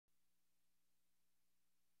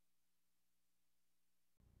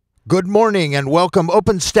Good morning and welcome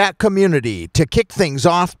OpenStack community. To kick things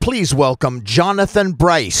off, please welcome Jonathan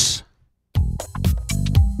Bryce.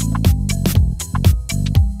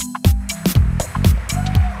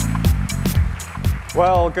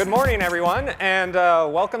 Well, good morning, everyone, and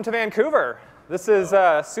welcome to Vancouver. This is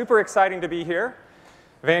super exciting to be here.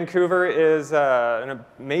 Vancouver is an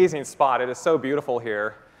amazing spot. It is so beautiful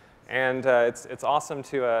here, and it's awesome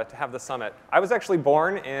to have the summit. I was actually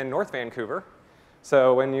born in North Vancouver,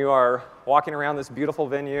 so when you are walking around this beautiful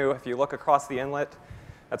venue, if you look across the inlet,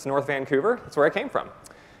 that's North Vancouver. That's where I came from.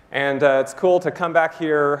 And it's cool to come back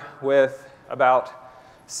here with about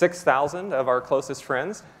 6,000 of our closest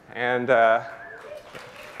friends and have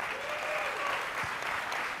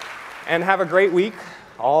a great week,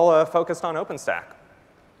 all focused on OpenStack.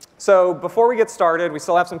 So before we get started, we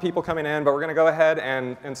still have some people coming in, but we're going to go ahead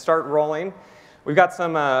and start rolling. We've got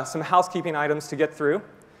some housekeeping items to get through.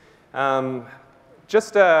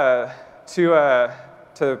 Just to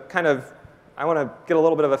kind of, I want to get a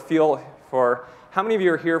little bit of a feel for how many of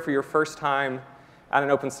you are here for your first time at an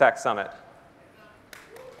OpenStack summit?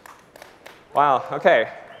 Wow, OK.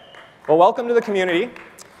 Well, welcome to the community.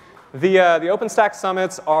 The OpenStack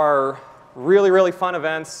summits are really, really fun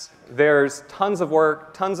events. There's tons of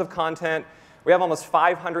work, tons of content. We have almost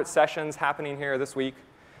 500 sessions happening here this week.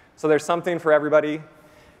 So there's something for everybody.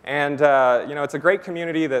 And it's a great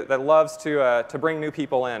community that loves to bring new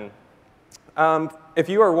people in. If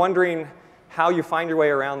you are wondering how you find your way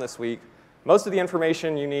around this week, most of the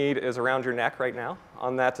information you need is around your neck right now.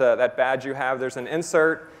 On that badge you have, there's an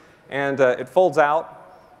insert, and it folds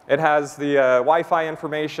out. It has the Wi-Fi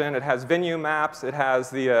information. It has venue maps. It has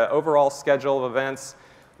the overall schedule of events,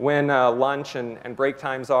 when lunch and break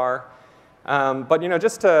times are. But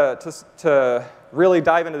just to really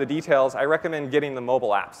dive into the details, I recommend getting the mobile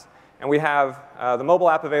apps. And we have the mobile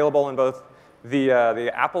app available in both the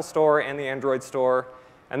Apple Store and the Android Store.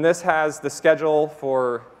 And this has the schedule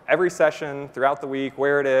for every session throughout the week,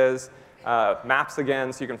 where it is, maps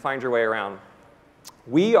again, so you can find your way around.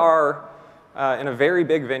 We are in a very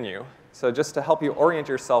big venue. So just to help you orient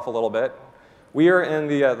yourself a little bit, we are in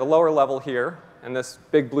the lower level here in this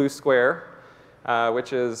big blue square,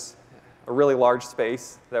 which is a really large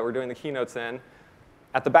space that we're doing the keynotes in.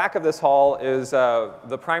 At the back of this hall is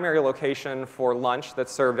the primary location for lunch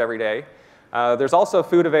that's served every day. There's also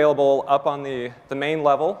food available up on the main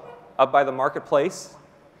level, up by the marketplace,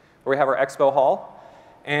 where we have our expo hall.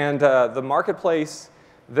 And the marketplace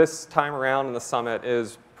this time around in the summit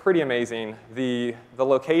is pretty amazing. The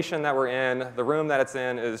location that we're in, the room that it's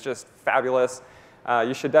in, is just fabulous.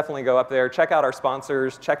 You should definitely go up there, check out our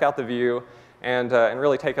sponsors, check out the view, and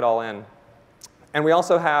really take it all in. And we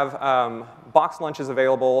also have box lunches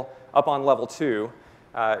available up on level 2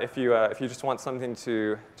 if you just want something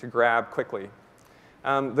to grab quickly.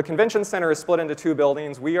 The convention center is split into 2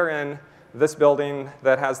 buildings. We are in this building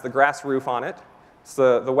that has the grass roof on it. It's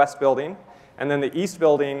the west building. And then the east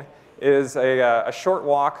building is a short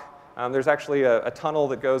walk. There's actually a tunnel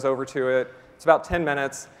that goes over to it. It's about 10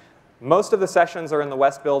 minutes. Most of the sessions are in the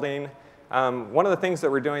west building. One of the things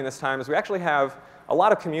that we're doing this time is we actually have a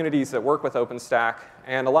lot of communities that work with OpenStack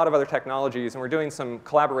and a lot of other technologies, and we're doing some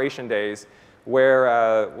collaboration days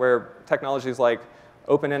where technologies like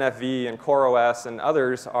OpenNFV and CoreOS and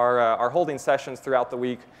others are holding sessions throughout the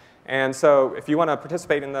week. And so if you want to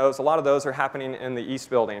participate in those, a lot of those are happening in the east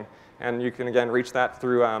building. And you can, again, reach that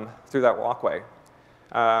through that walkway.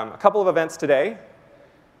 A couple of events today.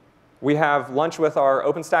 We have lunch with our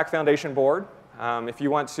OpenStack Foundation board. If you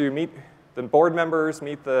want to meet the board members,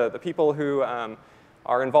 meet the people who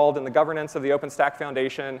are involved in the governance of the OpenStack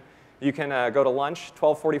Foundation, you can go to lunch,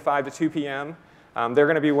 12:45 to 2 p.m. They're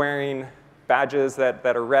going to be wearing badges that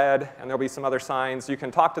are red, and there'll be some other signs. You can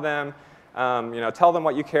talk to them, tell them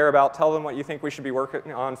what you care about, tell them what you think we should be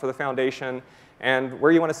working on for the foundation, and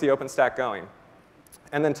where you want to see OpenStack going.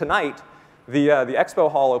 And then tonight, the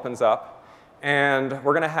expo hall opens up, and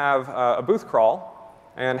we're going to have a booth crawl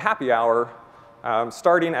and happy hour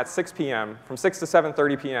starting at 6 p.m., from 6 to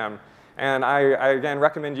 7:30 p.m. And I again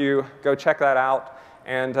recommend you go check that out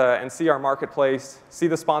and see our marketplace, see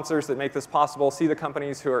the sponsors that make this possible, see the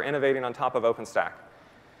companies who are innovating on top of OpenStack.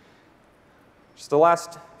 Just the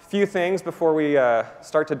last few things before we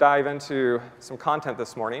start to dive into some content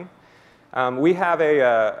this morning. We have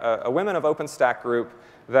a Women of OpenStack group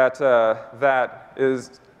that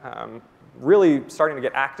is really starting to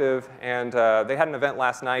get active, and they had an event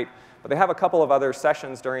last night, but they have a couple of other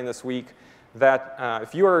sessions during this week that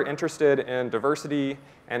if you are interested in diversity,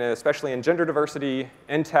 and especially in gender diversity,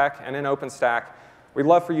 in tech, and in OpenStack, we'd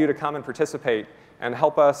love for you to come and participate and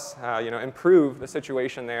help us improve the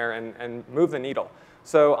situation there and move the needle.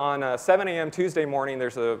 So on 7 a.m. Tuesday morning,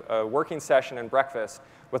 there's a working session and breakfast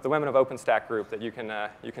with the Women of OpenStack group that you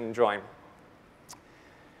can join.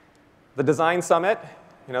 The Design Summit,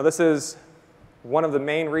 this is one of the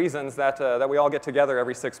main reasons that we all get together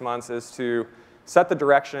every 6 months, is to set the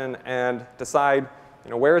direction and decide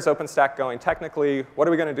where is OpenStack going technically, what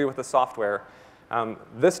are we going to do with the software.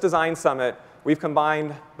 This Design Summit, we've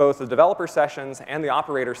combined both the developer sessions and the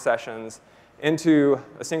operator sessions into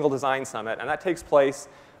a single Design Summit, and that takes place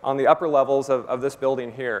on the upper levels of this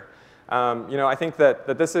building here. I think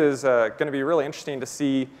that this is going to be really interesting to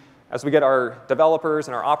see as we get our developers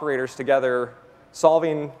and our operators together,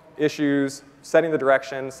 solving issues, setting the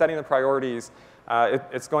direction, setting the priorities.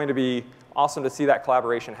 It's going to be awesome to see that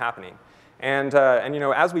collaboration happening. And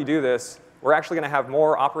as we do this, we're actually going to have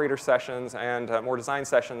more operator sessions and more design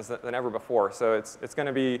sessions than ever before. So it's going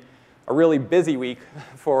to be a really busy week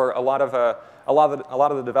for a lot of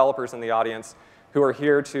the developers in the audience who are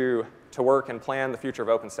here to work and plan the future of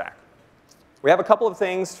OpenStack. We have a couple of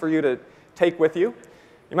things for you to take with you.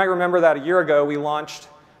 You might remember that a year ago we launched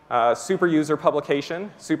a super user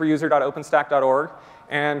publication, superuser.openstack.org,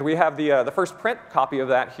 and we have the first print copy of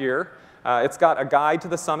that here. It's got a guide to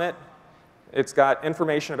the summit. It's got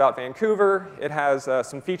information about Vancouver. It has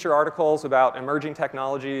some feature articles about emerging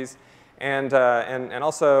technologies and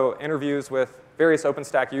also interviews with various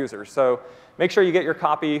OpenStack users. So make sure you get your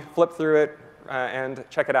copy, flip through it, and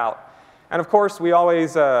check it out. And of course, we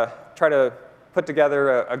always try to put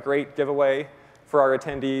together a great giveaway for our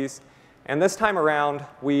attendees. And this time around,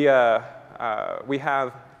 we have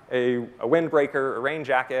a windbreaker, a rain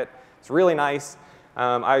jacket. It's really nice.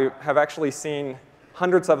 I have actually seen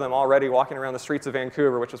hundreds of them already walking around the streets of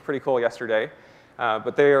Vancouver, which was pretty cool yesterday.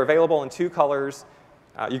 But they are available in 2 colors.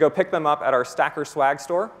 You go pick them up at our Stacker swag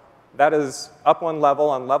store. That is up 1 level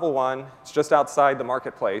on level 1. It's just outside the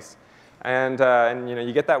marketplace. And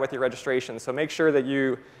you get that with your registration. So make sure that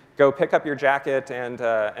you go pick up your jacket and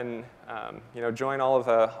join all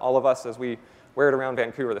of us as we wear it around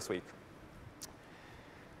Vancouver this week.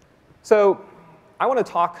 So I want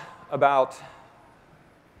to talk about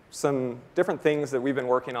some different things that we've been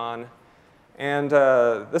working on. And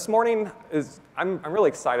this morning, I'm really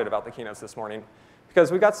excited about the keynotes this morning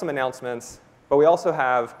because we've got some announcements, but we also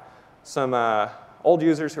have some old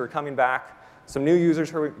users who are coming back, some new users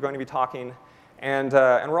who are going to be talking, and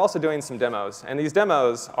we're also doing some demos. And these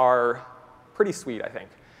demos are pretty sweet, I think.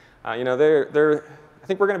 I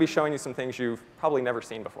think we're going to be showing you some things you've probably never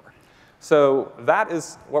seen before. So that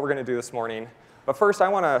is what we're going to do this morning. But first, I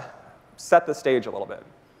want to set the stage a little bit.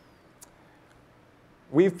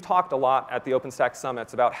 We've talked a lot at the OpenStack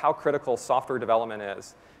Summits about how critical software development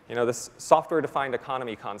is, this software-defined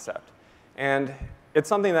economy concept. And it's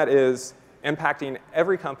something that is impacting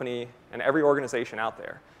every company and every organization out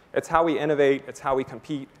there. It's how we innovate, it's how we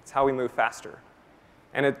compete, it's how we move faster.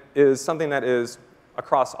 And it is something that is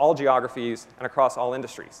across all geographies and across all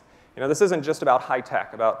industries. This isn't just about high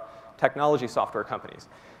tech, about technology software companies.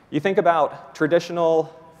 You think about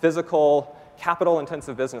traditional, physical,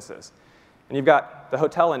 capital-intensive businesses. And you've got the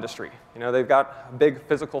hotel industry. They've got a big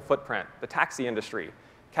physical footprint. The taxi industry,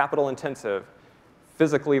 capital-intensive,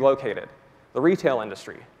 physically located. The retail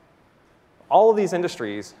industry. All of these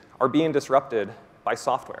industries are being disrupted by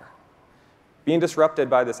software, being disrupted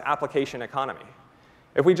by this application economy.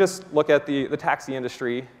 If we just look at the taxi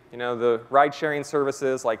industry, the ride-sharing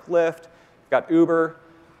services like Lyft, you've got Uber,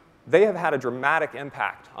 they have had a dramatic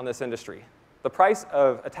impact on this industry. The price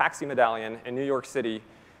of a taxi medallion in New York City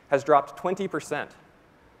has dropped 20%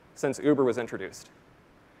 since Uber was introduced.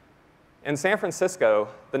 In San Francisco,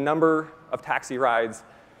 the number of taxi rides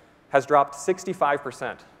has dropped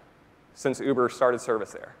 65% since Uber started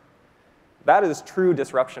service there. That is true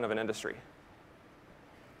disruption of an industry.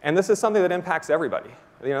 And this is something that impacts everybody.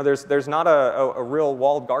 There's not a real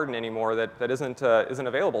walled garden anymore that isn't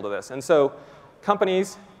available to this. And so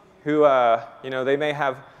companies who they may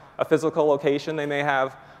have a physical location, they may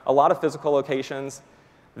have a lot of physical locations,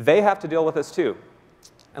 they have to deal with this too.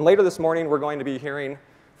 And later this morning, we're going to be hearing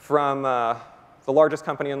from the largest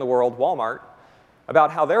company in the world, Walmart, about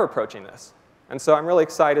how they're approaching this. And so I'm really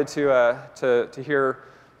excited to hear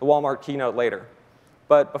the Walmart keynote later.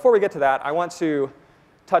 But before we get to that, I want to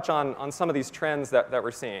touch on some of these trends that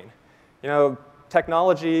we're seeing.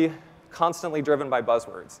 Technology constantly driven by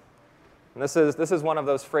buzzwords. And this is one of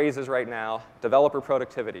those phrases right now, developer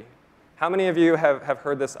productivity. How many of you have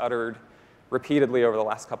heard this uttered repeatedly over the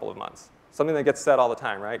last couple of months? Something that gets said all the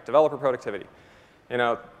time, right? Developer productivity.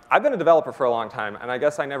 I've been a developer for a long time, and I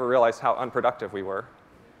guess I never realized how unproductive we were.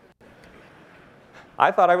 I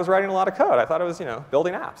thought I was writing a lot of code. I thought I was,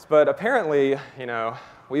 building apps. But apparently,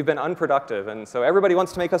 we've been unproductive, and so everybody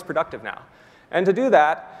wants to make us productive now. And to do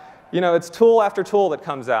that, it's tool after tool that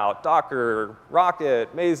comes out: Docker,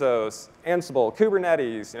 Rocket, Mesos, Ansible,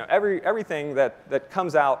 Kubernetes. Everything that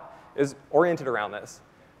comes out is oriented around this.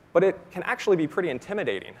 But it can actually be pretty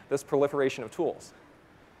intimidating, this proliferation of tools.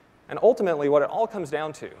 And ultimately, what it all comes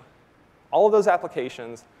down to, all of those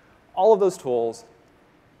applications, all of those tools,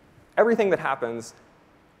 everything that happens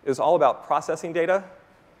is all about processing data,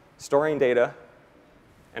 storing data,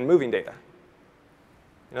 and moving data.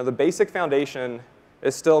 The basic foundation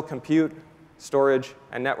is still compute, storage,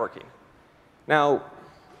 and networking. Now,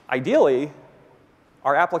 ideally,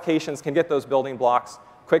 our applications can get those building blocks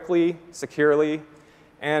quickly, securely,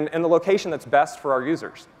 and in the location that's best for our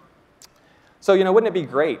users. So, wouldn't it be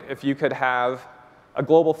great if you could have a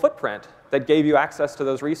global footprint that gave you access to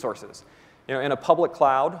those resources? In a public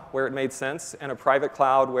cloud where it made sense, in a private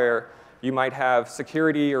cloud where you might have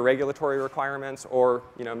security or regulatory requirements, or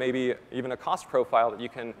maybe even a cost profile that you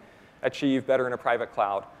can achieve better in a private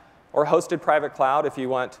cloud, or hosted private cloud if you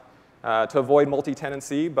want to avoid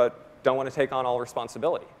multi-tenancy but don't want to take on all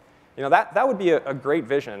responsibility. That would be a great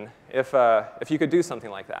vision if you could do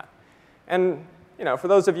something like that. And for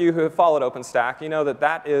those of you who have followed OpenStack, you know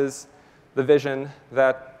that is the vision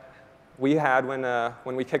that we had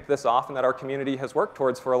when we kicked this off and that our community has worked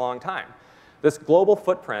towards for a long time. This global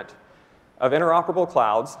footprint of interoperable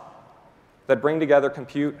clouds that bring together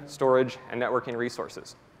compute, storage, and networking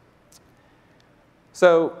resources.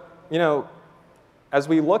 So, as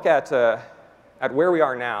we look at where we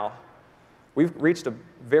are now, we've reached a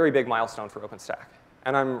very big milestone for OpenStack.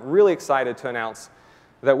 And I'm really excited to announce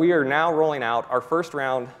that we are now rolling out our first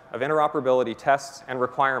round of interoperability tests and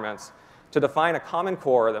requirements to define a common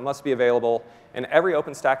core that must be available in every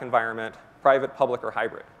OpenStack environment, private, public, or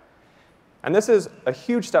hybrid. And this is a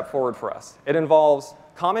huge step forward for us. It involves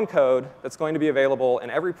common code that's going to be available in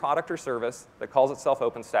every product or service that calls itself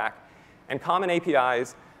OpenStack, and common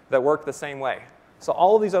APIs that work the same way. So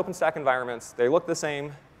all of these OpenStack environments, they look the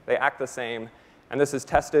same, they act the same, and this is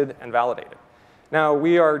tested and validated. Now,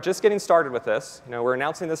 we are just getting started with this. We're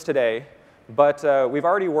announcing this today, but we've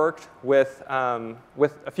already worked with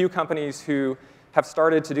a few companies who have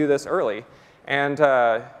started to do this early. And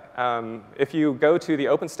if you go to the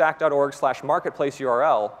openstack.org/marketplace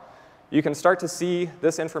URL, you can start to see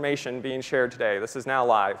this information being shared today. This is now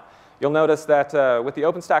live. You'll notice that with the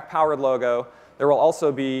OpenStack Powered logo, there will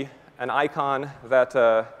also be an icon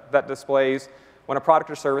that displays when a product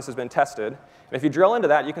or service has been tested. And if you drill into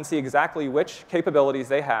that, you can see exactly which capabilities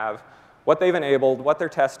they have, what they've enabled, what they're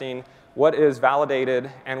testing, what is validated,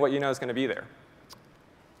 and what is going to be there.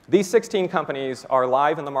 These 16 companies are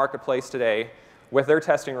live in the marketplace today with their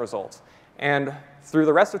testing results. And through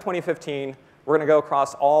the rest of 2015, we're going to go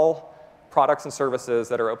across all products and services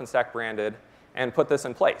that are OpenStack branded and put this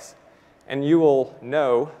in place. And you will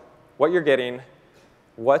know what you're getting,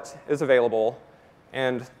 what is available,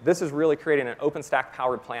 and this is really creating an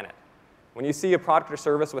OpenStack-powered planet. When you see a product or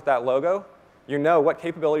service with that logo, you know what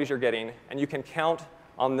capabilities you're getting, and you can count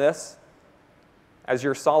on this as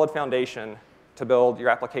your solid foundation to build your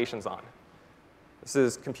applications on. This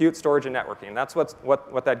is compute, storage, and networking. That's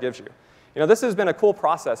what that gives you. This has been a cool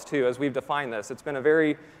process, too, as we've defined this. It's been a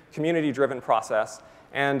very community-driven process.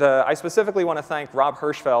 And I specifically want to thank Rob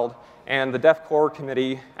Hirschfeld and the Dev Core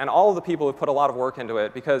committee and all of the people who put a lot of work into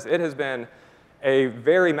it, because it has been a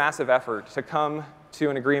very massive effort to come to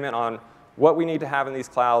an agreement on what we need to have in these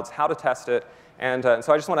clouds, how to test it. And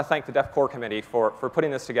so I just want to thank the Dev Core committee for putting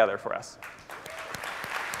this together for us.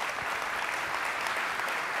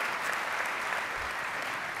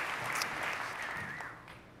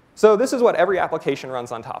 So this is what every application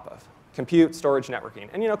runs on top of: compute, storage, networking.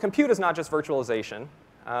 And compute is not just virtualization.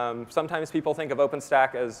 Sometimes people think of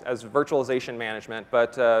OpenStack as virtualization management,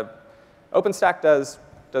 but OpenStack does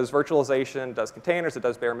virtualization, does containers, it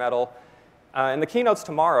does bare metal. In the keynotes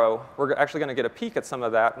tomorrow, we're actually going to get a peek at some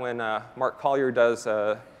of that when Mark Collier does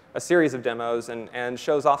a series of demos and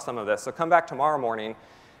shows off some of this. So come back tomorrow morning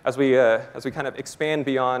as we kind of expand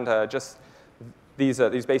beyond just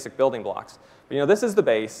these basic building blocks. But, this is the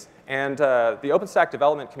base, and the OpenStack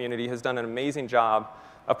development community has done an amazing job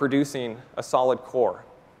of producing a solid core.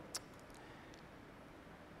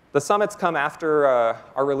 The summits come after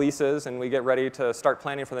our releases, and we get ready to start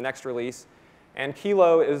planning for the next release. And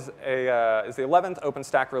Kilo is the 11th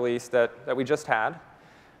OpenStack release that we just had.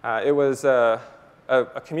 It was a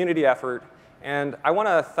community effort, and I want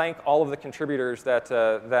to thank all of the contributors that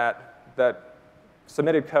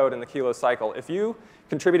submitted code in the Kilo cycle. If you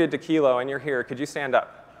contributed to Kilo and you're here, could you stand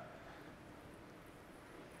up?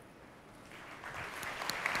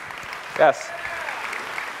 Yes.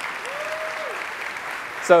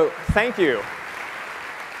 So thank you.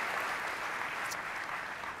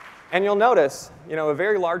 And you'll notice, a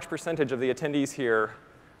very large percentage of the attendees here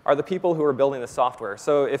are the people who are building the software.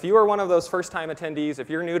 So if you are one of those first-time attendees, if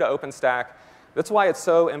you're new to OpenStack, that's why it's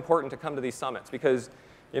so important to come to these summits, because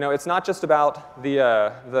it's not just about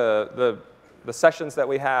the sessions that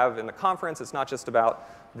we have in the conference. It's not just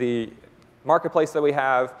about the marketplace that we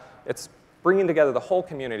have. It's bringing together the whole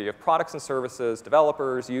community of products and services,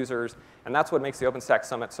 developers, users, and that's what makes the OpenStack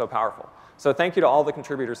Summit so powerful. So thank you to all the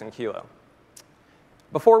contributors in Kilo.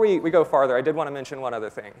 Before we go farther, I did want to mention one other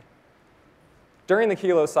thing. During the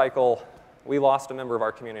Kilo cycle, we lost a member of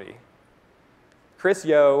our community. Chris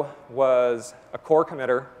Yo was a core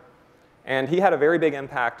committer, and he had a very big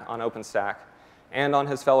impact on OpenStack and on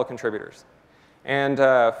his fellow contributors. And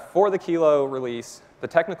for the Kilo release, the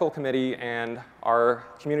technical committee and our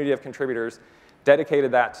community of contributors dedicated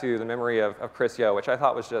that to the memory of Chris Yo, which I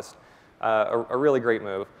thought was just a really great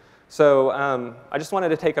move. So I just wanted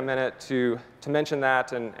to take a minute to mention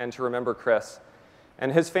that and to remember Chris.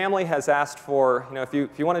 And his family has asked for, if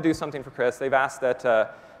you want to do something for Chris, they've asked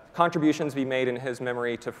that contributions be made in his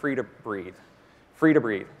memory to Free to Breathe. Free to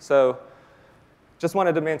Breathe. So just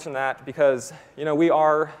wanted to mention that because we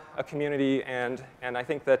are a community, and I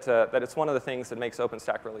think that it's one of the things that makes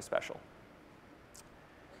OpenStack really special.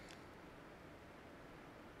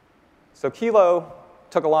 So Kilo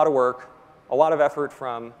took a lot of work, a lot of effort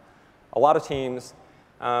from a lot of teams.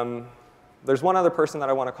 There's one other person that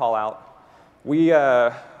I want to call out.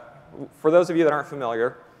 For those of you that aren't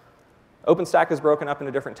familiar, OpenStack is broken up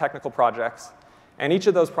into different technical projects. And each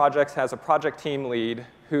of those projects has a project team lead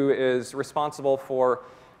who is responsible for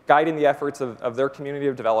guiding the efforts of their community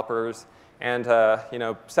of developers and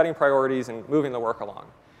setting priorities and moving the work along.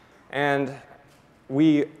 And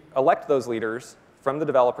we elect those leaders from the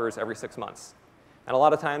developers every 6 months. And a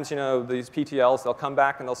lot of times, these PTLs, they'll come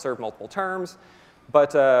back and they'll serve multiple terms.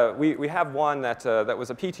 But we have one that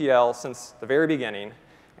was a PTL since the very beginning.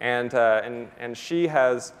 And she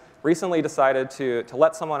has recently decided to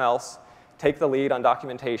let someone else take the lead on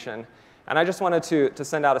documentation. And I just wanted to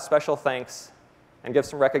send out a special thanks and give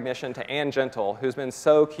some recognition to Ann Gentle, who's been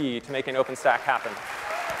so key to making OpenStack happen.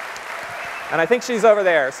 And I think she's over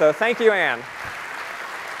there, so thank you, Ann.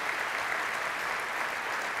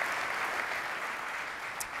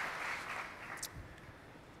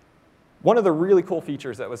 One of the really cool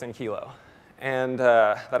features that was in Kilo, and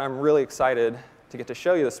that I'm really excited to get to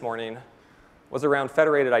show you this morning, was around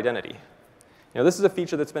federated identity. This is a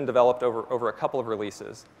feature that's been developed over a couple of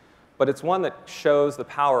releases, but it's one that shows the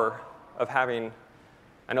power of having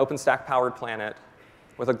an OpenStack-powered planet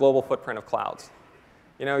with a global footprint of clouds.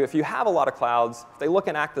 If you have a lot of clouds, if they look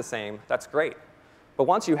and act the same, that's great. But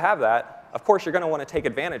once you have that, of course, you're going to want to take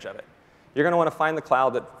advantage of it. You're going to want to find the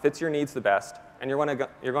cloud that fits your needs the best, and you're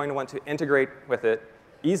going to want to integrate with it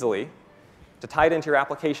easily, to tie it into your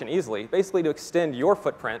application easily, basically to extend your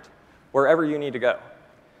footprint wherever you need to go.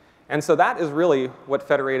 And so that is really what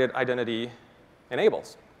federated identity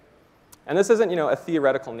enables. And this isn't a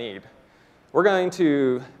theoretical need. We're going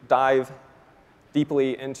to dive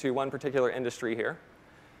deeply into one particular industry here.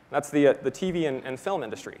 That's the TV and film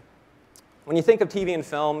industry. When you think of TV and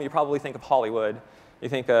film, you probably think of Hollywood. You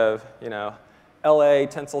think of LA,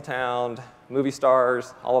 Tinseltown, movie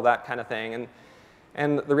stars, all of that kind of thing.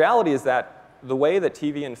 And the reality is that the way that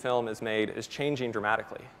TV and film is made is changing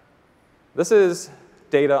dramatically. This is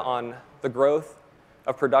data on the growth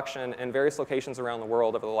of production in various locations around the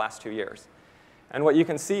world over the last 2 years. And what you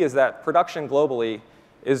can see is that production globally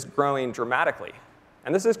is growing dramatically.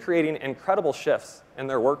 And this is creating incredible shifts in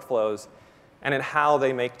their workflows and in how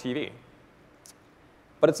they make TV.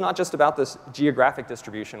 But it's not just about this geographic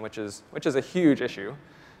distribution, which is a huge issue.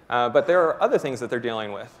 But there are other things that they're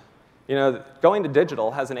dealing with. Going to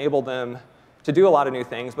digital has enabled them to do a lot of new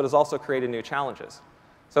things, but has also created new challenges.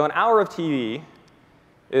 So an hour of TV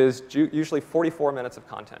is usually 44 minutes of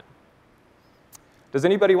content. Does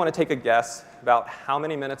anybody want to take a guess about how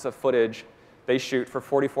many minutes of footage they shoot for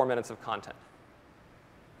 44 minutes of content?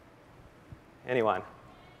 Anyone?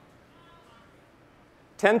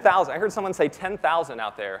 10,000. I heard someone say 10,000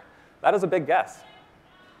 out there. That is a big guess.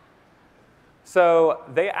 So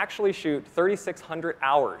they actually shoot 3,600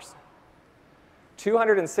 hours,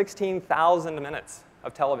 216,000 minutes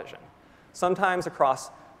of television, sometimes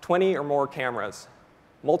across 20 or more cameras,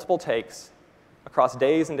 multiple takes, across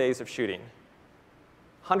days and days of shooting,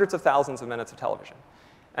 hundreds of thousands of minutes of television.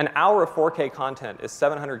 An hour of 4K content is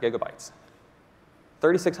 700 gigabytes,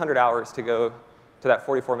 3,600 hours to go to that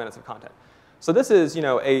 44 minutes of content. So this is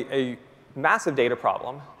a massive data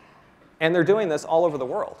problem, and they're doing this all over the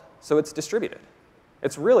world. so it's distributed.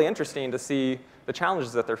 It's really interesting to see the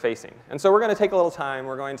challenges that they're facing. And so we're going to take a little time.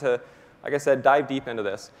 We're going to, like I said, dive deep into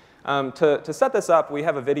this. To set this up, we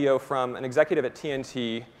have a video from an executive at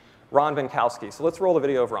TNT, Ron Vancouver. So let's roll the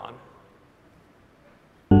video of Ron.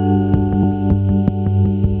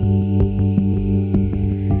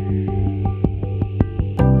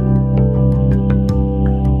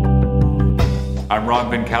 I'm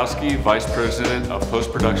Ron Binkowski, Vice President of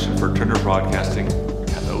Post-Production for Turner Broadcasting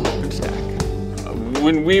at OpenStack.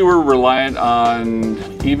 When we were reliant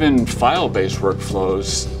on even file-based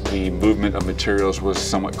workflows, the movement of materials was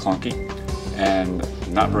somewhat clunky and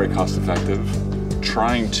not very cost-effective.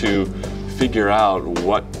 Trying to figure out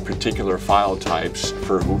what particular file types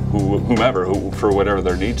for for whatever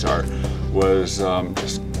their needs are, was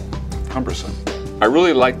just cumbersome. I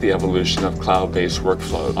really like the evolution of cloud-based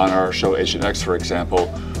workflow. On our show Agent X, for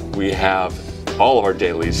example, we have all of our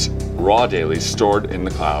dailies, raw dailies, stored in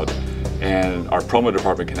the cloud, and our promo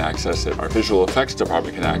department can access it, our visual effects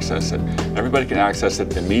department can access it, everybody can access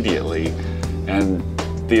it immediately, and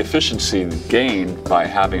the efficiency gained by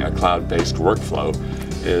having a cloud-based workflow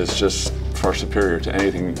is just far superior to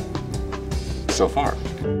anything so far.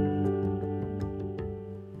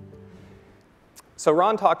 So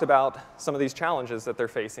Ron talked about some of these challenges that they're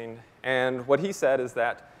facing, and what he said is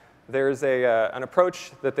that there's an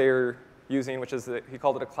approach that they're using, which is, he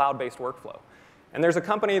called it a cloud-based workflow. And there's a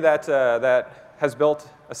company that has built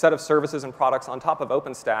a set of services and products on top of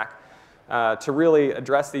OpenStack to really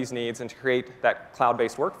address these needs and to create that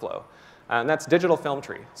cloud-based workflow. And that's Digital Film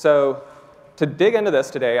Tree. So to dig into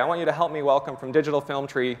this today, I want you to help me welcome from Digital Film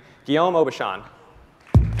Tree, Guillaume Aubuchon.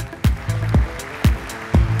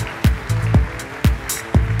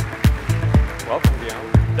 Welcome,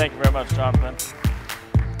 Guillaume. Thank you very much, Jonathan.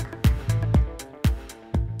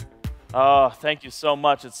 Oh, thank you so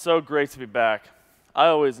much. It's so great to be back. I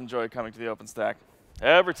always enjoy coming to the OpenStack,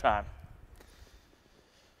 every time.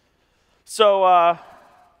 So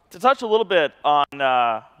to touch a little bit on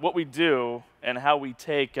what we do and how we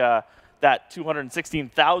take that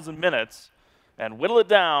 216,000 minutes and whittle it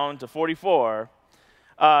down to 44,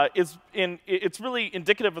 it's really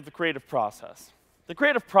indicative of the creative process. The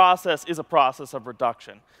creative process is a process of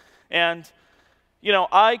reduction. And, you know,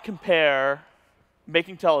 I compare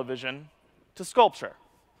making television to sculpture.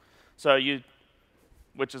 So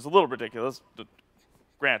which is a little ridiculous,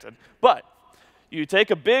 granted, but you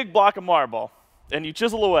take a big block of marble and you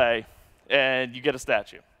chisel away and you get a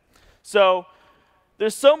statue. So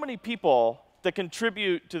there's so many people that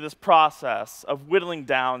contribute to this process of whittling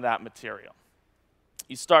down that material.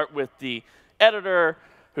 You start with the editor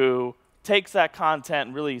who takes that content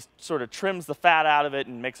and really sort of trims the fat out of it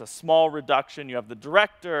and makes a small reduction. You have the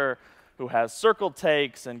director who has circle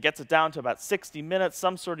takes and gets it down to about 60 minutes,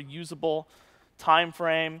 some sort of usable time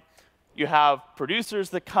frame. You have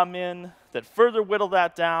producers that come in that further whittle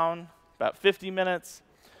that down, about 50 minutes.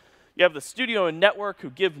 You have the studio and network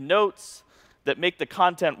who give notes that make the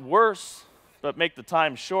content worse, but make the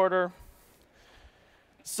time shorter.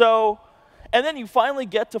 So, and then you finally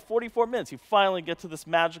get to 44 minutes. You finally get to this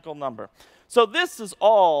magical number. So this is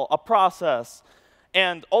all a process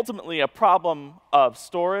and ultimately a problem of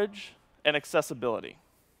storage and accessibility.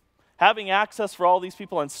 Having access for all these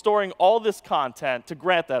people and storing all this content to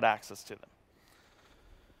grant that access to them.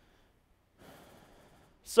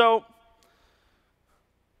 So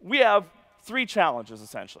we have three challenges,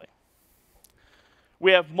 essentially.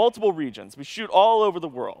 We have multiple regions. We shoot all over the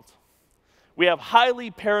world. We have highly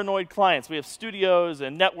paranoid clients. We have studios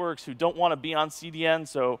and networks who don't want to be on CDN,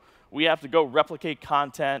 so we have to go replicate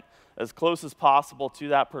content as close as possible to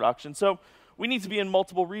that production. So we need to be in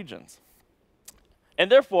multiple regions. And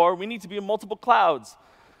therefore, we need to be in multiple clouds.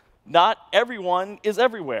 Not everyone is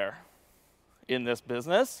everywhere in this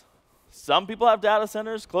business. Some people have data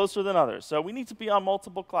centers closer than others, so we need to be on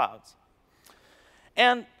multiple clouds.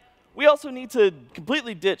 And we also need to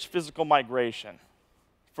completely ditch physical migration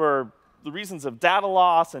for the reasons of data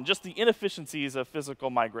loss and just the inefficiencies of physical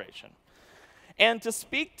migration. And to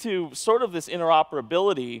speak to sort of this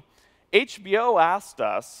interoperability, HBO asked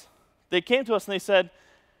us, they came to us and they said,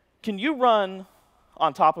 can you run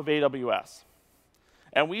on top of AWS?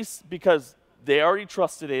 And because they already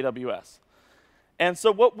trusted AWS. And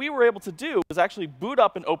so what we were able to do was actually boot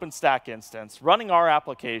up an OpenStack instance, running our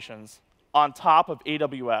applications on top of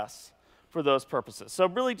AWS for those purposes. So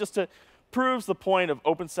really just to proves the point of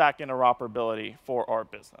OpenStack interoperability for our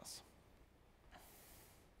business.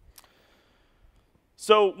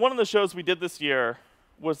 So one of the shows we did this year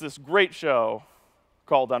was this great show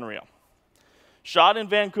called Unreal. Shot in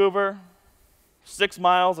Vancouver, 6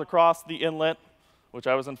 miles across the inlet, which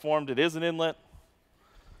I was informed it is an inlet.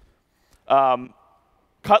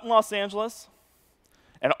 cut in Los Angeles,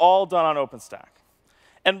 and all done on OpenStack.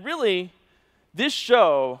 And really, this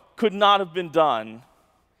show could not have been done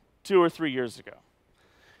 2 or 3 years ago.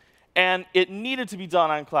 And it needed to be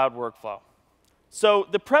done on cloud workflow. So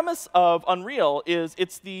the premise of Unreal is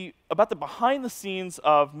it's about the behind the scenes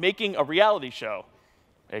of making a reality show,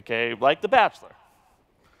 aka like The Bachelor.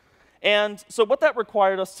 And so what that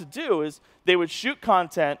required us to do is they would shoot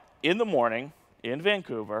content in the morning in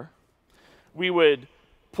Vancouver. We would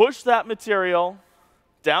push that material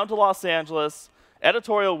down to Los Angeles.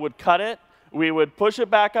 Editorial would cut it. We would push it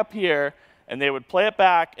back up here, and they would play it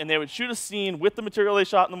back, and they would shoot a scene with the material they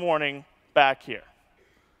shot in the morning back here.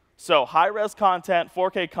 So high-res content,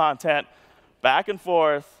 4K content, back and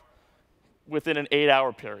forth within an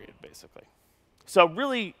 8-hour period, basically. So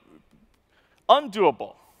really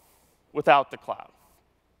undoable without the cloud.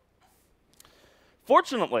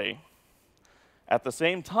 Fortunately, at the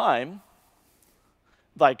same time,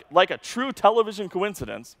 like a true television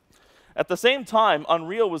coincidence, at the same time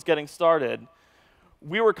Unreal was getting started,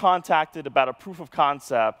 we were contacted about a proof of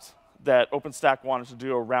concept that OpenStack wanted to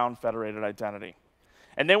do around federated identity.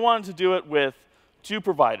 And they wanted to do it with 2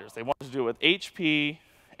 providers. They wanted to do it with HP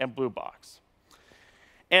and Blue Box.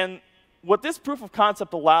 And what this proof of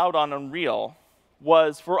concept allowed on Unreal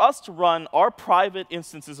was for us to run our private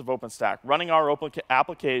instances of OpenStack, running our open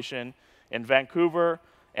application in Vancouver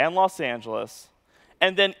and Los Angeles,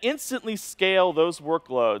 and then instantly scale those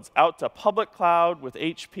workloads out to public cloud with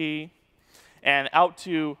HP and out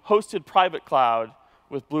to hosted private cloud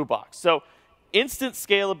with Blue Box. So instant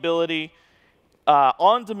scalability,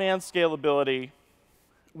 on-demand scalability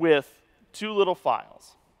with 2 little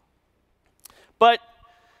files. But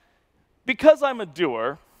because I'm a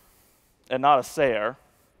doer and not a sayer,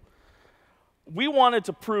 we wanted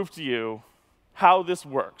to prove to you how this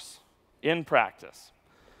works in practice.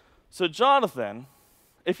 So Jonathan,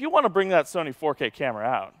 if you want to bring that Sony 4K camera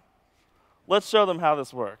out, let's show them how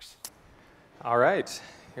this works. All right,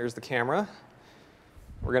 here's the camera.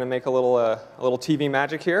 We're going to make a little TV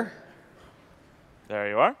magic here. There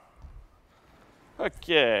you are.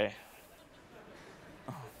 OK.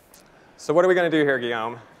 So what are we going to do here,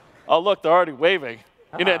 Guillaume? Oh, look, they're already waving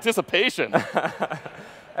in anticipation.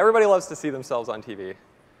 Everybody loves to see themselves on TV.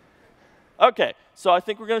 OK, so I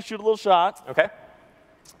think we're going to shoot a little shot. OK.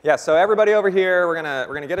 Yeah, so everybody over here, we're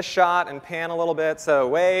gonna get a shot and pan a little bit. So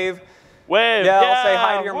wave. Wave. Yeah, I'll say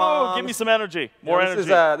hi to your mom. Give me some energy. More energy.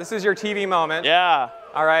 This is your TV moment. Yeah.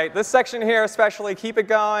 All right, this section here especially, keep it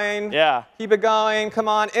going. Yeah. Keep it going. Come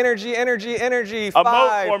on, energy, energy, energy. Emote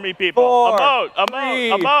 5, for me, people. 4, Emote, 3,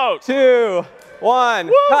 emote. 2, 1,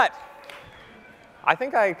 Woo! cut. I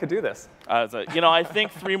think I could do this. I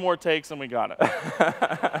think 3 more takes and we got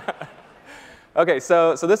it. OK,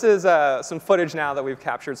 so this is some footage now that we've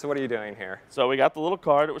captured. So what are you doing here? So we got the little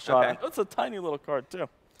card. It was shot. Okay. Oh, it's a tiny little card, too.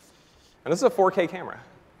 And this is a 4K camera.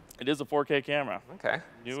 It is a 4K camera. OK.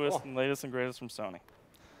 Newest and latest and greatest from Sony.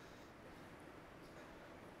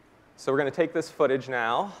 So we're going to take this footage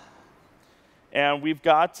now. And we've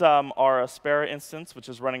got our Aspera instance, which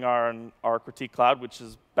is running our Critique Cloud, which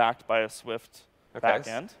is backed by a Swift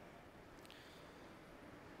backend.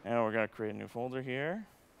 And we're going to create a new folder here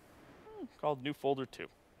called New Folder 2.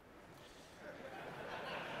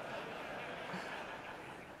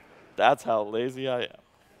 That's how lazy I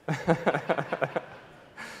am.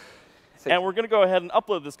 And we're going to go ahead and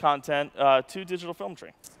upload this content to Digital Film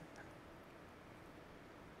Tree.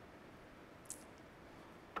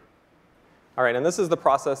 All right, and this is the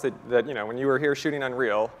process that when you were here shooting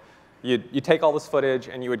Unreal, you take all this footage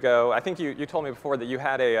and you would go. I think you told me before that you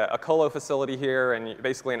had a colo facility here and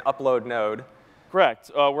basically an upload node.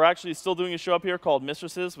 Correct. We're actually still doing a show up here called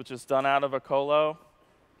Mistresses, which is done out of a colo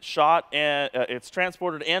shot, and it's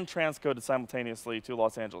transported and transcoded simultaneously to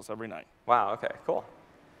Los Angeles every night. Wow, OK, cool.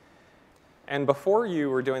 And before you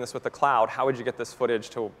were doing this with the cloud, how would you get this footage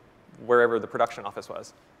to wherever the production office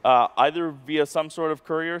was? Either via some sort of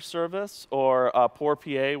courier service, or a poor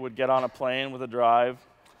PA would get on a plane with a drive,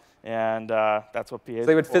 and that's what PAs So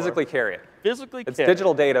they would for. physically carry it. Physically It's carry.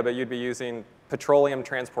 digital data, but you'd be using petroleum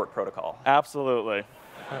transport protocol. Absolutely.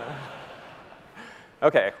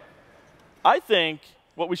 OK. I think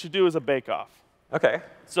what we should do is a bake-off. OK.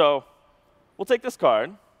 So we'll take this card,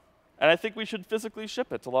 and I think we should physically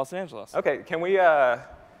ship it to Los Angeles. OK, can we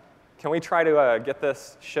try to get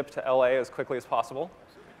this shipped to LA as quickly as possible?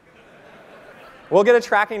 We'll get a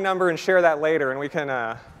tracking number and share that later, and we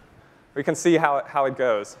can see how it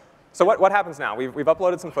goes. So what happens now? We've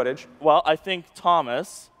uploaded some footage. Well, I think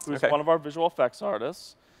Thomas, who's OK. one of our visual effects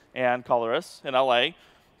artists and colorists in LA,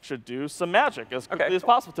 should do some magic as quickly as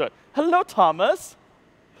possible to it. Hello, Thomas.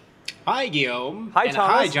 Hi, Guillaume. Hi, and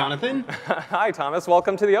Thomas. Hi, Jonathan. Hi, Thomas.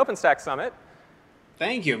 Welcome to the OpenStack Summit.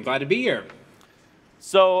 Thank you. I'm glad to be here.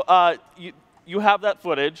 So you have that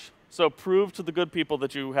footage. So prove to the good people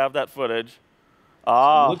that you have that footage.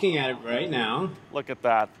 I'm looking at it right now. Look at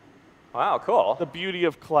that. Wow, cool. The beauty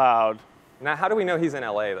of cloud. Now, how do we know he's in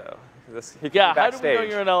LA, though? He could Yeah, be how do we know backstage.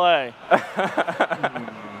 you're in LA?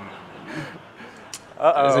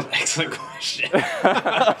 That is an excellent question.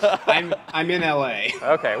 I'm in LA.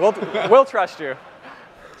 Okay, we'll trust you.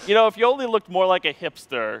 You know, if you only looked more like a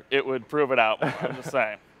hipster, it would prove it out more. I'm just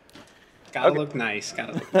saying. Gotta look nice.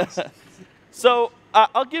 Gotta look nice. So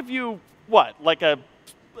I'll give you, what, like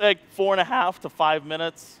 4.5 to 5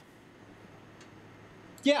 minutes?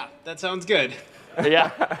 Yeah, that sounds good.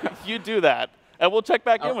 Yeah, you do that. And we'll check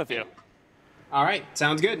back in with you. All right,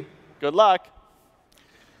 sounds good. Good luck.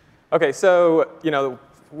 Okay, so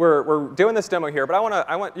we're doing this demo here, but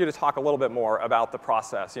I want you to talk a little bit more about the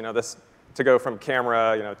process. This to go from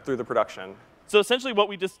camera, through the production. So essentially, what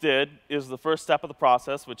we just did is the first step of the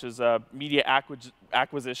process, which is a media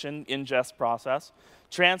acquisition ingest process,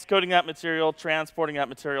 transcoding that material, transporting that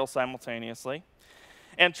material simultaneously,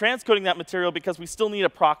 and transcoding that material because we still need a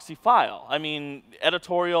proxy file. I mean,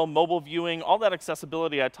 editorial, mobile viewing, all that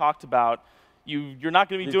accessibility I talked about. You're not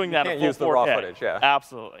going to be doing that at full 4K. You can't use the raw footage, yeah.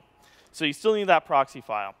 Absolutely. So you still need that proxy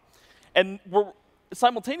file. And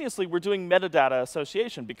simultaneously, we're doing metadata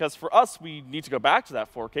association, because for us, we need to go back to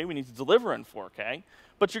that 4K. We need to deliver in 4K.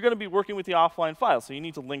 But you're going to be working with the offline files, so you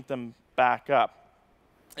need to link them back up.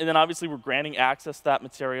 And then obviously, we're granting access to that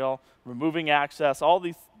material, removing access, all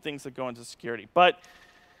these things that go into security. But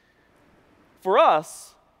for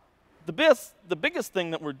us, the biggest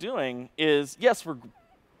thing that we're doing is, yes, we're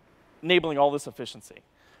enabling all this efficiency.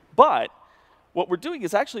 But what we're doing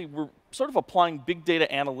is actually we're sort of applying big data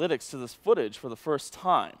analytics to this footage for the first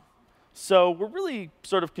time. So we're really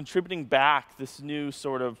sort of contributing back this new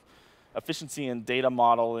sort of efficiency and data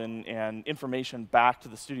model and information back to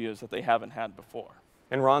the studios that they haven't had before.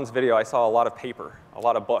 In Ron's video, I saw a lot of paper, a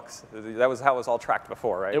lot of books. That was how it was all tracked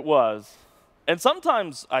before, right? It was. And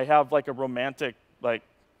sometimes I have like a romantic,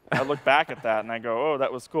 I look back at that and I go, oh,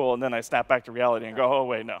 that was cool. And then I snap back to reality and go, oh,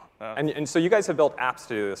 wait, no. And so you guys have built apps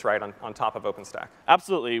to do this, right, on top of OpenStack?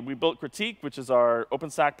 Absolutely. We built Critique, which is our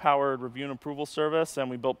OpenStack-powered review and approval service. And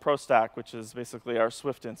we built ProStack, which is basically our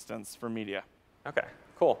Swift instance for media. OK,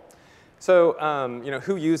 cool. So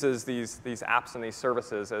who uses these apps and these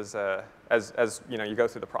services as you go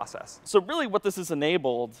through the process? So really what this has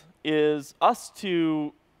enabled is us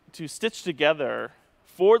to stitch together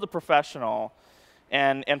for the professional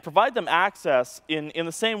and provide them access in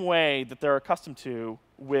the same way that they're accustomed to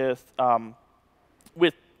with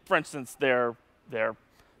for instance, their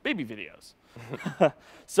baby videos.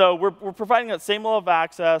 So we're providing that same level of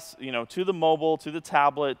access, to the mobile, to the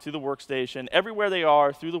tablet, to the workstation, everywhere they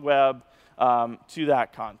are, through the web, to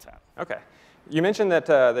that content. OK. You mentioned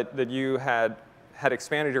that you had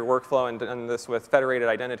expanded your workflow and done this with federated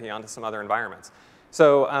identity onto some other environments.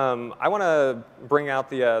 So I want to bring out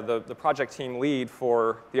the project team lead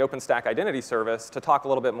for the OpenStack Identity Service to talk a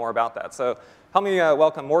little bit more about that. So help me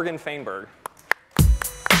welcome Morgan Feinberg.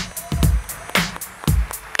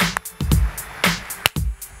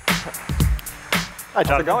 Hi,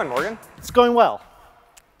 John. How's it going, Morgan? It's going well.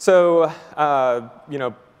 So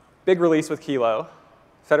big release with Kilo,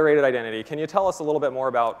 federated identity. Can you tell us a little bit more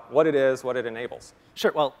about what it is, what it enables?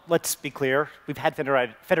 Sure. Well, let's be clear. We've had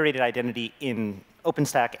federated identity in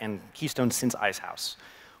OpenStack and Keystone since Icehouse.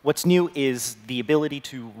 What's new is the ability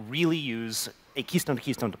to really use a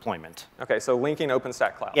keystone-to-keystone deployment. OK, so linking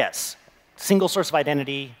OpenStack Cloud. Yes. Single source of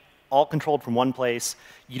identity, all controlled from one place.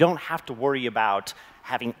 You don't have to worry about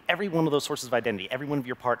having every one of those sources of identity, every one of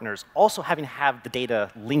your partners, also having to have the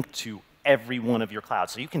data linked to every one of your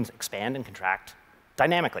clouds. So you can expand and contract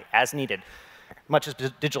dynamically, as needed, much as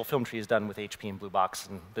Digital Film Tree has done with HP and Blue Box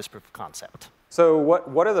and this proof of concept. So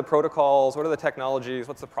what are the protocols? What are the technologies?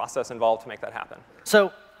 What's the process involved to make that happen?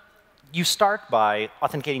 So you start by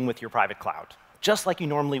authenticating with your private cloud, just like you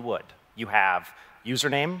normally would. You have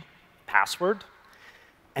username, password,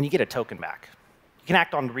 and you get a token back. You can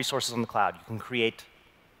act on the resources on the cloud. You can create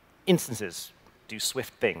instances, do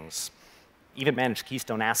Swift things, even manage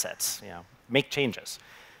Keystone assets, make changes.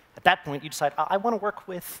 At that point, you decide, I want to work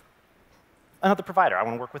with another provider. I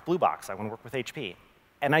want to work with Blue Box. I want to work with HP.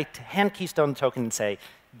 And I hand Keystone the token and say,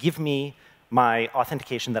 give me my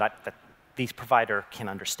authentication that the provider can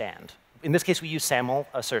understand. In this case, we use SAML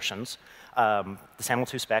assertions, the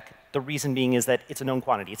SAML2 spec. The reason being is that it's a known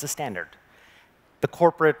quantity. It's a standard. The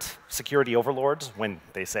corporate security overlords, when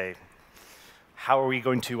they say, how are we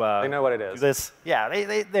going to They know what it is. do this? Yeah,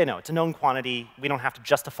 they know. It's a known quantity. We don't have to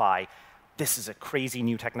justify this is a crazy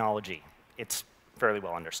new technology. It's fairly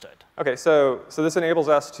well understood. OK, so this enables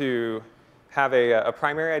us to have a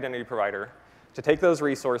primary identity provider to take those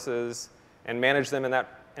resources and manage them in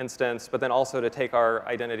that instance, but then also to take our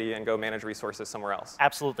identity and go manage resources somewhere else.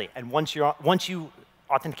 Absolutely. And once you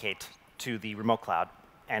authenticate to the remote cloud,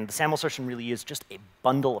 and the SAML assertion really is just a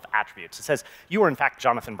bundle of attributes. It says, you are in fact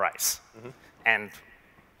Jonathan Bryce, and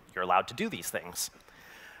you're allowed to do these things.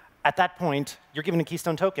 At that point, you're given a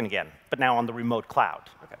Keystone token again, but now on the remote cloud.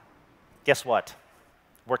 Okay. Guess what?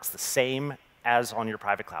 Works the same as on your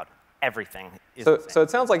private cloud. Everything is So, the same. so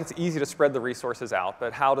it sounds like it's easy to spread the resources out,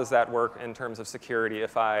 but how does that work in terms of security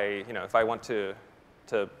if I want to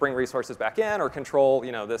bring resources back in or control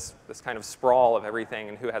this kind of sprawl of everything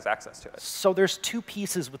and who has access to it? So there's two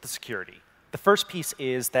pieces with the security. The first piece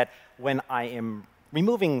is that when I am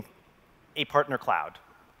removing a partner cloud,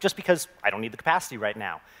 just because I don't need the capacity right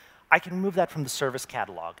now, I can remove that from the service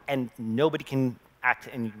catalog, and nobody can act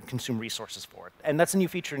and consume resources for it. And that's a new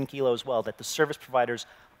feature in Kilo as well, that the service providers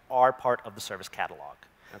are part of the service catalog.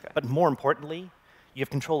 Okay. But more importantly, you have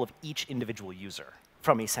control of each individual user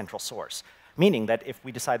from a central source, meaning that if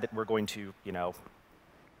we decide that we're going to,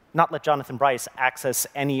 not let Jonathan Bryce access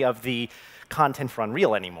any of the content for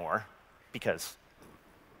Unreal anymore, because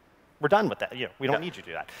we're done with that. We don't need you to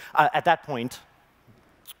do that. At that point,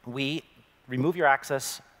 we remove your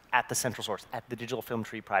access at the central source, at the Digital Film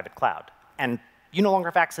Tree private cloud. And you no longer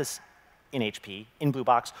have access in HP, in Blue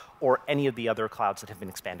Box, or any of the other clouds that have been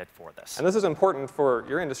expanded for this. And this is important for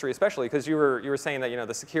your industry especially, because you were saying that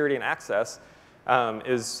the security and access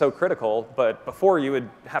is so critical, but before you would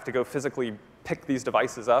have to go physically pick these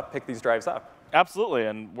devices up, pick these drives up. Absolutely,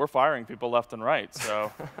 and we're firing people left and right,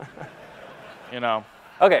 so,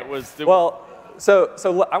 OK,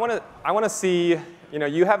 so I want to see,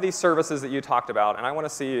 you have these services that you talked about, and I want to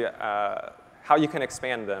see how you can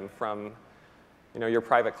expand them from your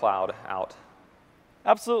private cloud out.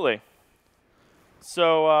 Absolutely.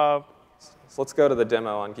 So let's go to the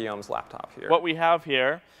demo on Guillaume's laptop here. what we have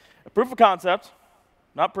here, a proof of concept,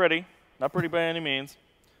 not pretty by any means,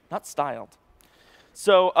 not styled.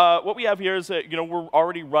 So what we have here is we're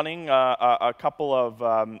already running a couple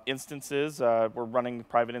of instances. We're running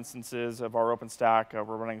private instances of our OpenStack.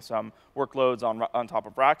 We're running some workloads on top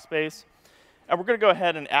of Rackspace. And we're going to go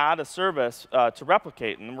ahead and add a service to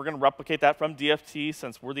replicate. And we're going to replicate that from DFT,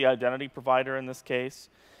 since we're the identity provider in this case.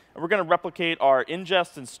 And we're going to replicate our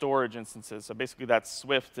ingest and storage instances. So basically, that's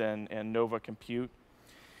Swift and Nova Compute.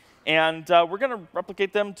 And we're going to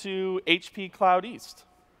replicate them to HP Cloud East.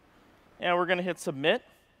 And we're going to hit Submit.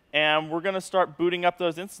 And we're going to start booting up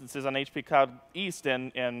those instances on HP Cloud East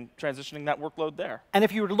and transitioning that workload there. And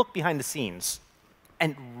if you were to look behind the scenes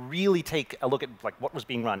and really take a look at what was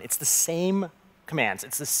being run, it's the same commands.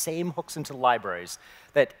 It's the same hooks into the libraries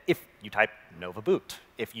that if you type Nova boot,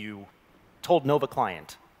 if you told Nova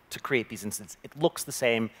client to create these instances, it looks the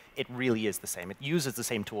same. It really is the same. It uses the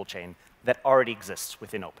same tool chain that already exists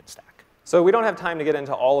within OpenStack. So we don't have time to get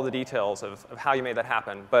into all of the details of how you made that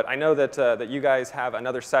happen, but I know that you guys have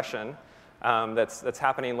another session that's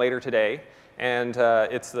happening later today, and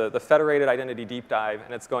it's the Federated Identity Deep Dive,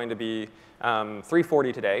 and it's going to be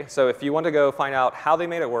 3:40 today. So if you want to go find out how they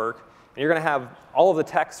made it work, and you're going to have all of the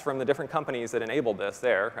text from the different companies that enabled this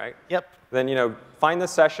there, right? Yep. Then find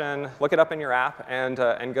this session, look it up in your app, and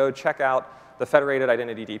go check out the Federated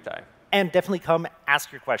Identity Deep Dive. And definitely come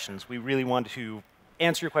ask your questions. We really want to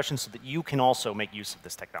answer your questions so that you can also make use of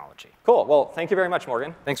this technology. Cool. Well, thank you very much,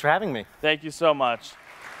 Morgan. Thanks for having me. Thank you so much.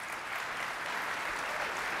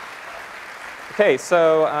 OK,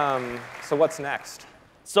 so what's next?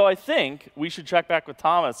 So I think we should check back with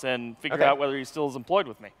Thomas and figure out whether he still is employed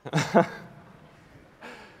with me.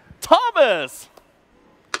 Thomas!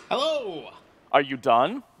 Hello. Are you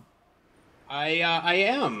done? I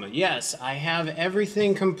am. Yes, I have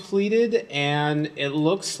everything completed, and it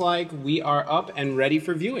looks like we are up and ready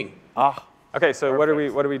for viewing. Ah, OK, so what do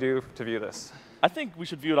we do to view this? I think we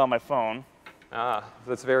should view it on my phone. Ah,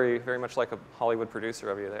 that's very, very much like a Hollywood producer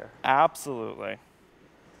of you there. Absolutely.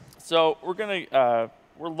 So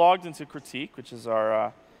we're logged into Critique, which is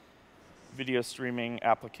our video streaming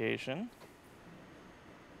application.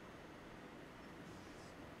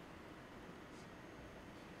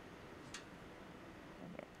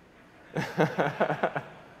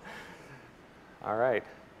 All right.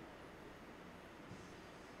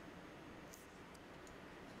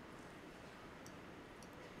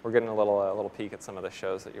 We're getting a little peek at some of the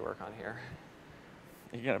shows that you work on here.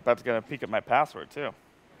 You're about to get a peek at my password, too.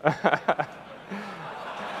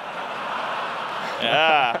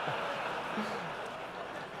 Yeah.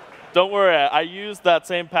 Don't worry, I used that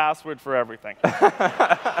same password for everything.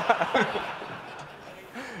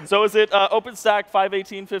 So is it OpenStack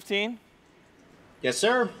 5.18.15? Yes,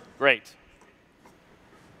 sir. Great.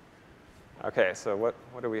 OK, so what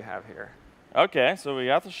do we have here? OK, so we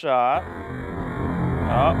got the shot.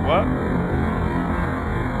 What?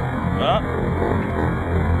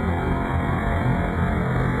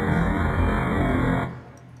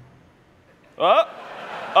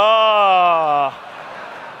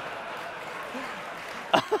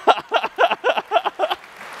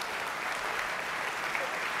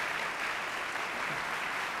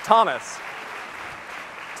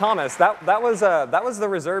 Thomas, that was the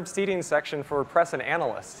reserved seating section for press and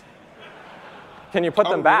analysts. Can you put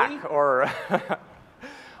them back, really? or?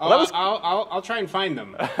 I'll try and find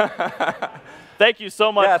them. Thank you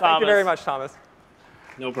so much, yeah, Thomas. thank you very much, Thomas.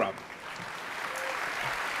 No problem.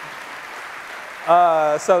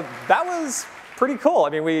 So that was pretty cool. I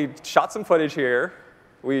mean, we shot some footage here.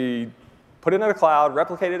 We put it in the cloud,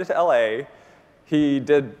 replicated it to LA.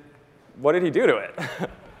 What did he do to it?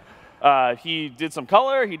 He did some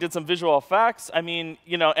color. He did some visual effects. I mean,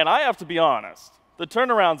 and I have to be honest. The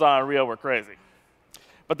turnarounds on Unreal were crazy.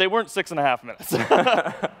 But they weren't 6.5 minutes,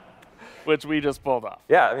 which we just pulled off.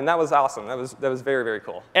 Yeah, I mean, that was awesome. That was very, very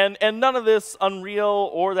cool. And none of this Unreal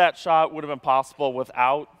or that shot would have been possible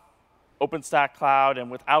without OpenStack Cloud and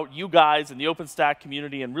without you guys and the OpenStack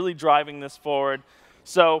community and really driving this forward.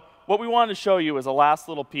 So what we wanted to show you as a last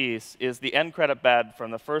little piece is the end credit bed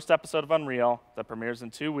from the first episode of Unreal that premieres in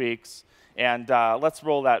 2 weeks. And let's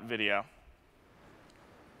roll that video.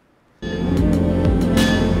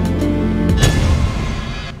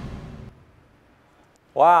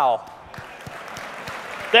 Wow.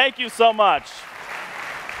 Thank you so much.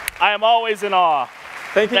 I am always in awe.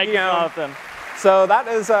 Thank you, Guillaume. Jonathan. So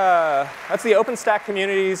that's the OpenStack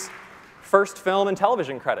community's first film and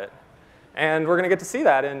television credit. And we're going to get to see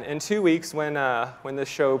that in 2 weeks when this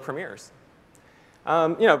show premieres.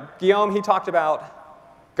 Guillaume, he talked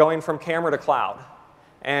about going from camera to cloud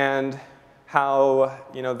and how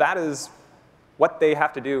that is what they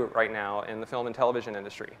have to do right now in the film and television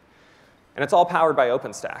industry. And it's all powered by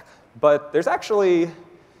OpenStack. But there's actually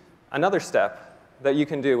another step that you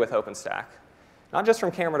can do with OpenStack. Not just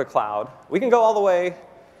from camera to cloud. We can go all the way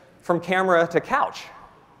from camera to couch.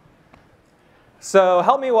 So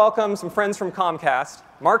help me welcome some friends from Comcast,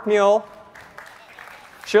 Mark Mule,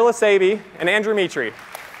 Sheila Saby, and Andrew Mitri.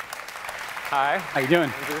 Hi. How you doing?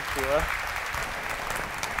 Andrew, Sheila.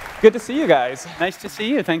 Good to see you guys. Nice to see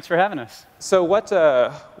you. Thanks for having us. So what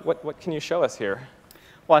can you show us here?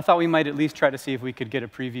 Well, I thought we might at least try to see if we could get a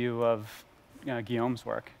preview of Guillaume's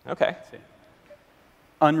work. OK. Let's see.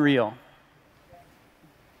 Unreal.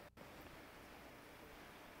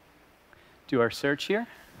 Do our search here.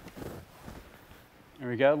 There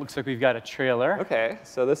we go. Looks like we've got a trailer. OK.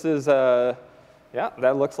 So this is, yeah,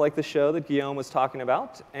 that looks like the show that Guillaume was talking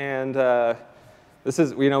about. And this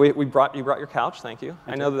is, you brought your couch. Thank you.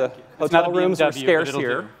 I know the hotel rooms are scarce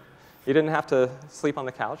here. You didn't have to sleep on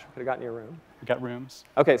the couch. You could have gotten your room. We got rooms.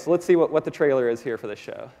 OK, so let's see what the trailer is here for this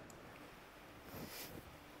show.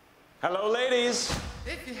 Hello, ladies.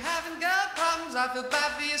 If you haven't got problems, I feel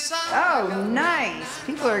bad for your son. Oh, nice.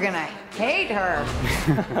 People are going to hate her.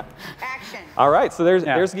 Action. All right, so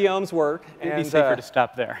there's Guillaume's work. It'd be safer to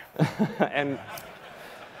stop there. and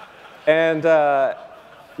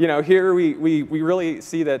here we really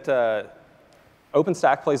see that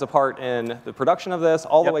OpenStack plays a part in the production of this,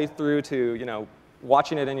 all the way through to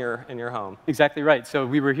watching it in your home. Exactly right. So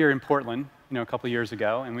we were here in Portland, a couple years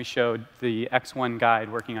ago, and we showed the X1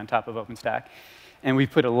 guide working on top of OpenStack. And we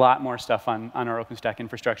put a lot more stuff on our OpenStack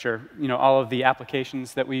infrastructure. All of the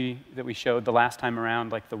applications that we showed the last time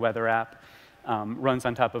around, like the weather app, runs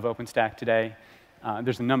on top of OpenStack today.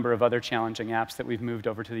 There's a number of other challenging apps that we've moved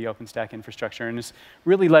over to the OpenStack infrastructure, and it's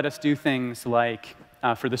really let us do things like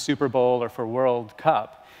for the Super Bowl or for World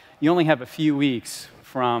Cup. You only have a few weeks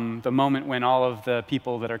from the moment when all of the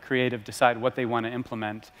people that are creative decide what they want to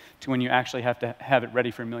implement to when you actually have to have it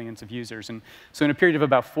ready for millions of users. And so in a period of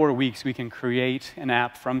about 4 weeks, we can create an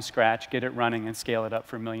app from scratch, get it running, and scale it up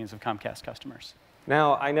for millions of Comcast customers.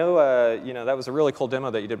 Now, I know that was a really cool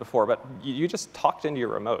demo that you did before, but you just talked into your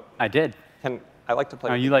remote. I did. I like to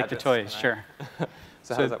play with you like the toys, sure.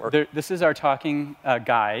 So how does that work? This is our talking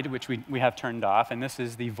guide, which we have turned off, and this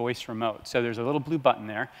is the voice remote. So there's a little blue button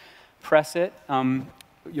there. Press it.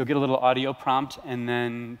 You'll get a little audio prompt, and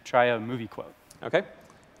then try a movie quote. OK.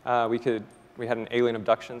 We had an alien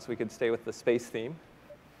abduction, so we could stay with the space theme.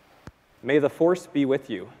 May the force be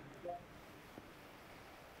with you.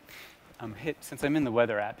 Since I'm in the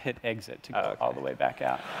weather app, hit exit to go all the way back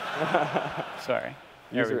out. Sorry.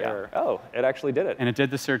 There we User go. error. Oh, it actually did it. And it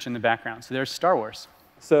did the search in the background. So there's Star Wars.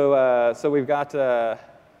 So we've got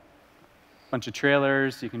Bunch of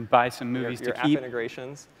trailers. You can buy some movies your to app keep.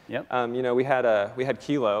 integrations. Yep. You know, we had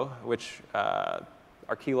Kilo, which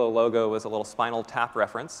our Kilo logo was a little Spinal Tap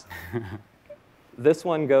reference. This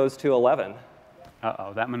one goes to 11.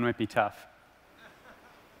 Uh-oh, that one might be tough.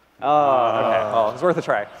 Oh, okay. Well, it's worth a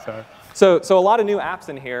try. So a lot of new apps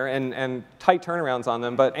in here and tight turnarounds on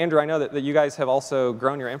them. But Andrew, I know that you guys have also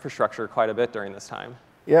grown your infrastructure quite a bit during this time.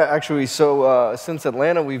 Yeah, actually, so since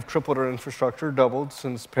Atlanta, we've tripled our infrastructure, doubled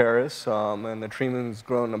since Paris, and the team has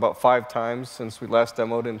grown about 5 times since we last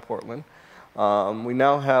demoed in Portland. We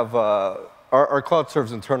now have, our cloud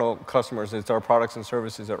serves internal customers. It's our products and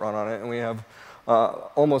services that run on it, and we have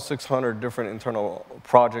almost 600 different internal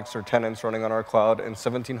projects or tenants running on our cloud and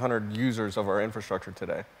 1,700 users of our infrastructure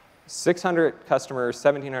today. 600 customers,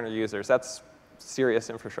 1,700 users. That's serious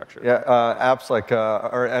infrastructure. Yeah, apps like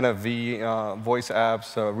our NFV, voice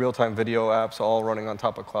apps, real-time video apps, all running on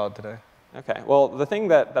top of cloud today. Okay. Well, the thing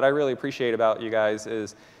that I really appreciate about you guys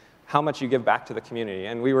is how much you give back to the community.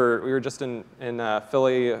 And we were just in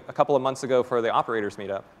Philly a couple of months ago for the operators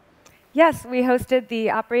meetup. Yes, we hosted the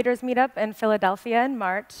operators meetup in Philadelphia in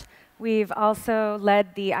March. We've also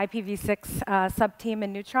led the IPv6 sub-team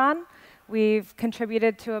in Neutron. We've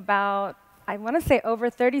contributed to about, I want to say, over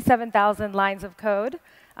 37,000 lines of code,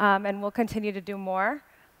 and we'll continue to do more.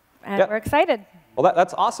 And Yep. we're excited. Well,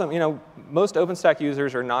 that's awesome. You know, most OpenStack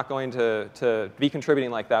users are not going to be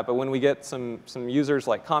contributing like that, but when we get some users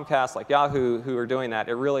like Comcast, like Yahoo, who are doing that,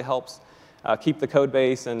 it really helps keep the code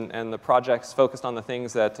base and the projects focused on the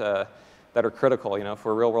things that are critical, you know,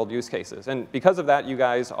 for real-world use cases. And because of that, you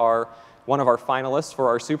guys are one of our finalists for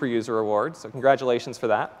our Super User Award, so congratulations for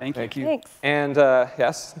that. Thank you. Thanks. And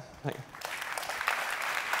yes.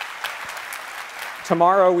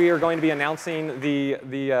 Tomorrow we are going to be announcing the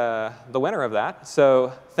winner of that.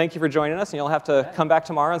 So thank you for joining us, and you'll have to come back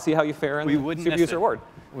tomorrow and see how you fare in the Super User Award.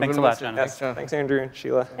 Thanks a lot, Jonathan. Yes. Thanks, Andrew and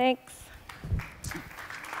Sheila. Thanks.